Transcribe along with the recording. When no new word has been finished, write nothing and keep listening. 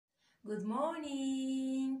Good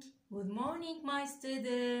morning. Good morning, my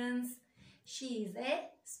students. She is a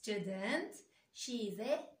student. She is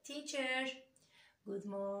a teacher. Good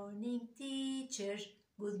morning, teacher.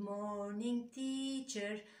 Good morning,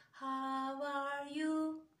 teacher. How are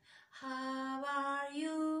you? How are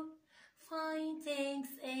you? Fine, thanks,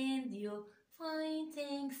 and you? Fine,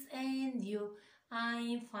 thanks, and you?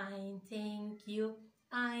 I'm fine, thank you.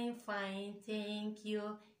 I'm fine, thank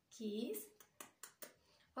you. Kiss.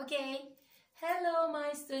 Okay. Hello,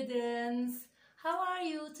 my students. How are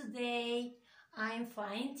you today? I'm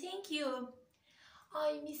fine, thank you.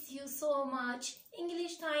 I miss you so much.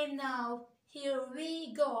 English time now. Here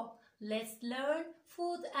we go. Let's learn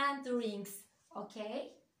food and drinks.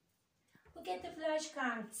 Okay? Look at the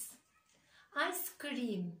flashcards. Ice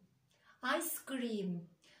cream. Ice cream.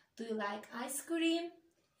 Do you like ice cream?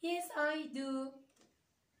 Yes, I do.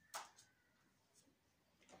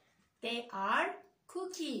 They are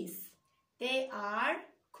cookies. They are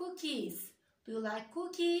cookies. Do you like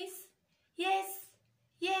cookies? Yes,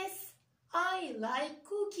 yes, I like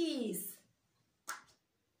cookies.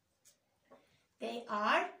 They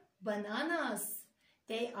are bananas.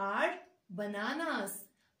 They are bananas.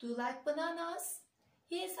 Do you like bananas?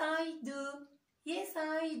 Yes, I do. Yes,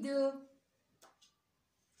 I do.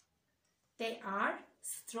 They are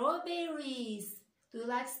strawberries. Do you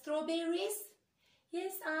like strawberries?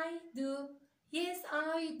 Yes, I do. Yes,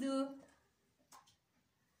 I do.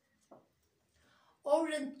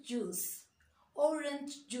 Orange juice.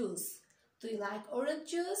 Orange juice. Do you like orange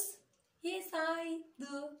juice? Yes, I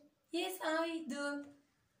do. Yes, I do.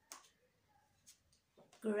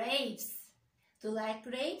 Grapes. Do you like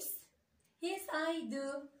grapes? Yes, I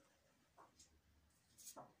do.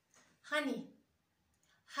 Honey.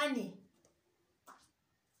 Honey.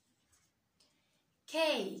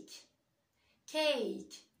 Cake.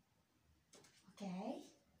 Cake. Okay.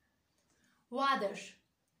 Water.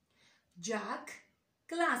 Jug.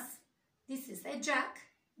 Glass. This is a jug.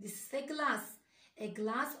 This is a glass. A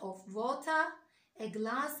glass of water. A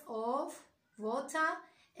glass of water.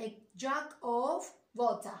 A jug of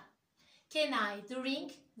water. Can I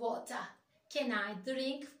drink water? Can I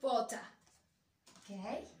drink water?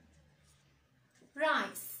 Okay.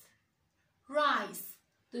 Rice. Rice.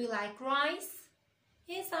 Do you like rice?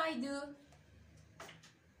 Yes, I do.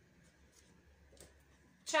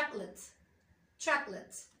 Chocolate.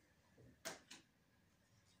 Chocolate.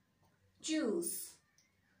 Juice.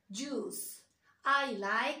 Juice. I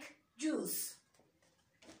like juice.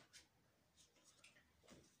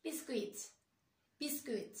 Biscuit.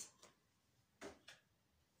 Biscuit.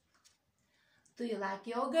 Do you like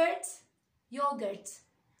yogurt? Yogurt.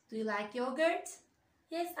 Do you like yogurt?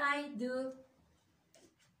 Yes, I do.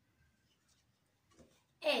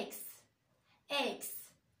 Eggs. Eggs.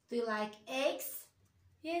 Do you like eggs?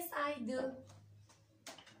 Yes, I do.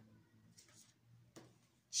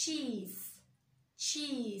 Cheese.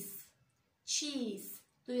 Cheese. Cheese.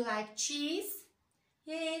 Do you like cheese?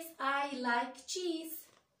 Yes, I like cheese.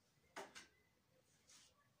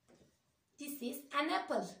 This is an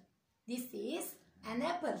apple. This is an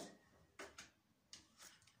apple.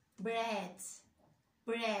 Bread.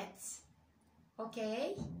 Bread.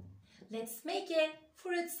 Okay. Let's make a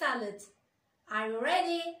fruit salad. Are you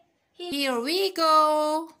ready? Here we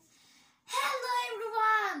go. Hello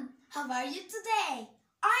everyone. How are you today?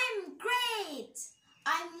 I'm great.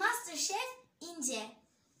 I'm Master Chef Ince.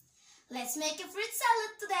 Let's make a fruit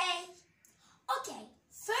salad today. Okay,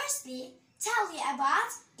 firstly, tell you about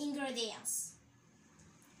ingredients.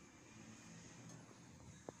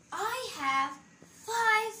 I have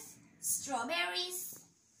 5 strawberries.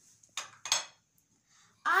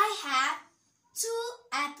 I have 2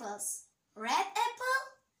 apples. Red apple,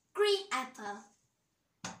 green apple.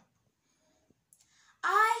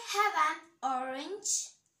 I have an orange.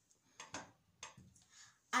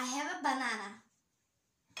 I have a banana.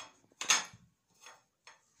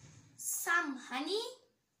 Some honey.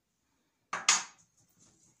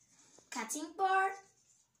 Cutting board.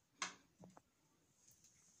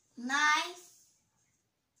 Knife.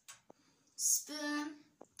 Spoon.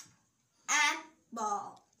 And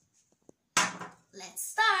bowl. Let's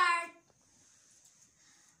start.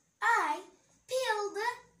 I peel the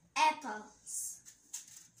apples.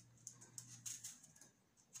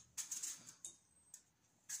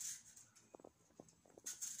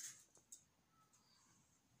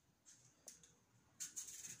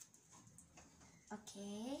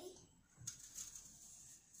 Okay.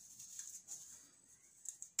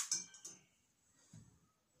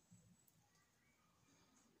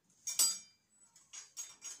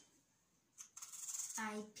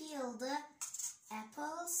 I peel the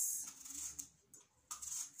apples.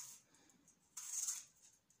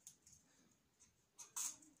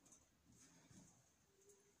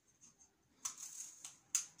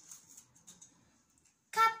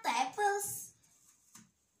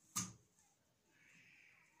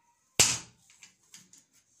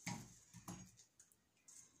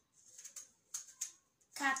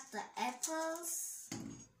 Cut the apples.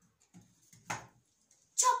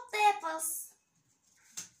 Chop the apples.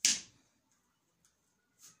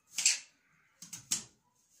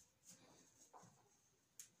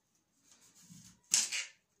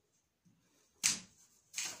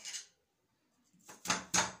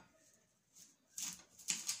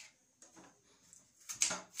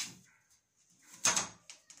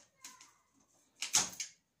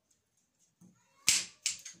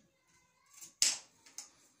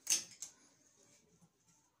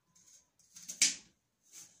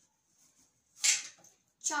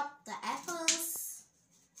 Chop the apples.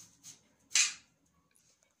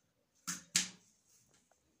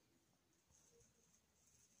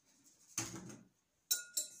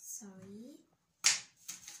 Sorry.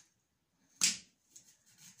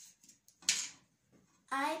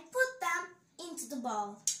 I put them into the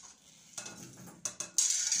bowl.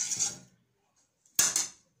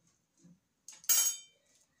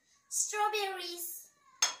 Strawberries.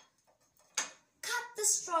 Cut the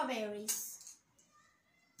strawberries.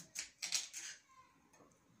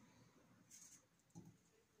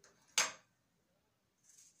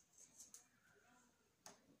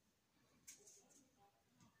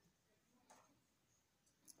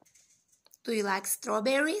 Do you like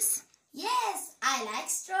strawberries? Yes, I like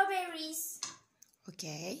strawberries.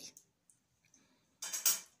 Okay.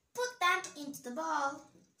 Put them into the bowl.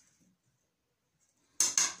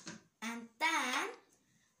 And then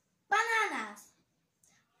bananas.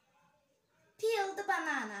 Peel the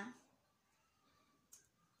banana.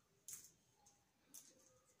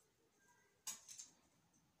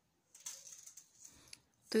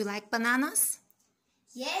 Do you like bananas?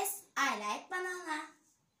 Yes, I like banana.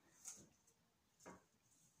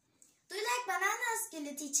 Do you like bananas,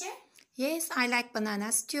 Güllü Teacher? Yes, I like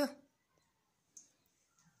bananas too.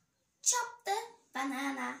 Chop the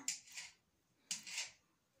banana.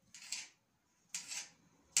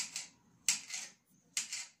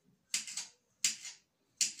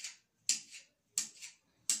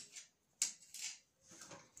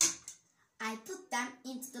 I put them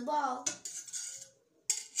into the bowl.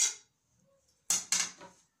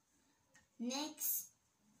 Next,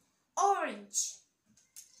 orange.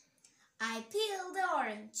 I peel the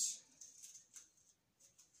orange.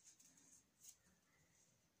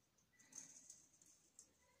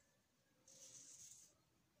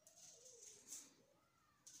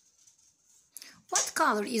 What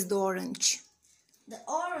color is the orange? The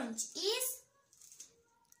orange is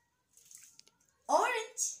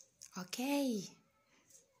orange. Okay.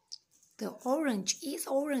 The orange is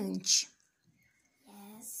orange.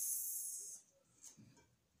 Yes.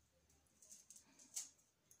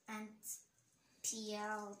 And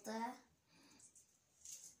peel the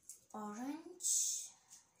orange.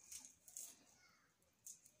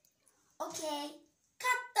 Okay,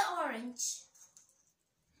 cut the orange.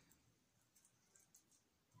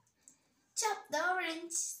 Chop the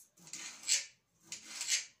orange.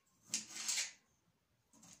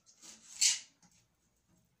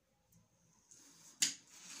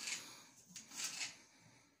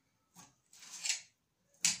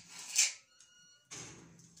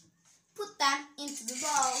 Put them into the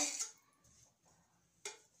bowl.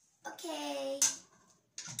 Okay.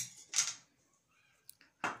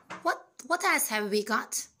 What else have we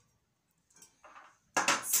got?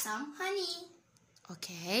 Some honey.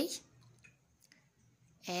 Okay.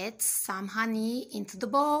 Add some honey into the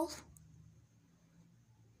bowl.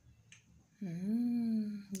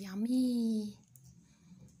 Yummy.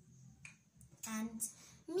 And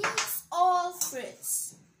mix all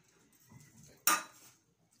fruits.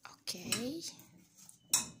 Okay.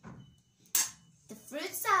 The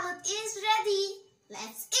fruit salad is ready.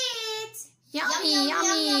 Let's eat. Yummy, Yum, yum,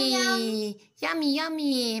 yummy. yum, yum, yum. Yummy,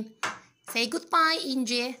 yummy. Say goodbye,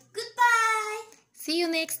 Inci. Goodbye. See you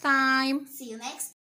next time. See you next